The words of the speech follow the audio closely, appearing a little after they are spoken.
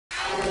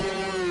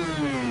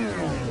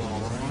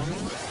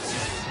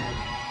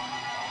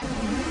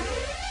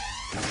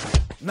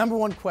Number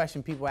one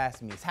question people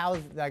ask me is how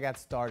I got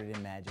started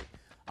in magic.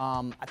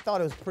 I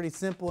thought it was pretty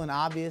simple and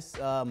obvious.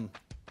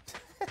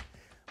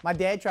 My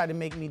dad tried to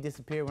make me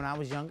disappear when I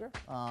was younger,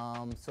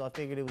 so I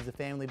figured it was a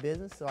family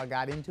business, so I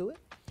got into it.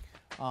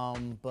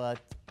 But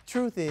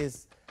truth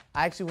is,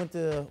 I actually went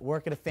to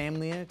work at a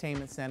family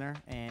entertainment center,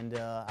 and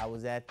I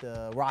was at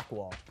the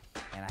Rockwall,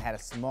 and I had a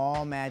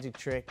small magic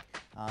trick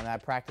that I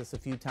practiced a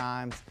few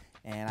times,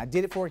 and I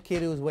did it for a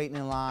kid who was waiting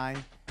in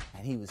line,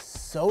 and he was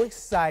so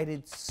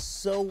excited,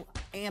 so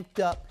amped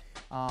up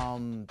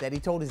that he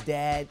told his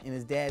dad, and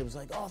his dad was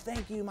like, "Oh,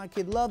 thank you, my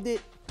kid loved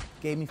it,"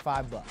 gave me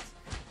 $5.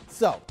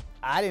 So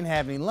I didn't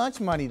have any lunch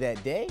money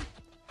that day.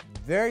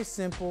 Very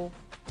simple.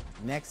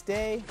 Next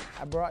day,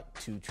 I brought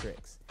 2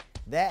 tricks.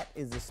 That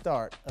is the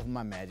start of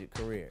my magic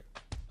career.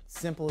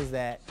 Simple as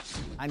that.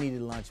 I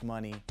needed lunch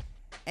money,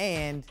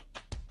 and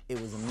it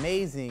was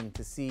amazing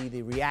to see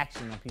the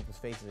reaction on people's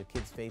faces, the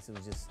kids'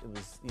 faces. It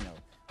was, you know,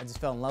 I just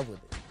fell in love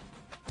with it.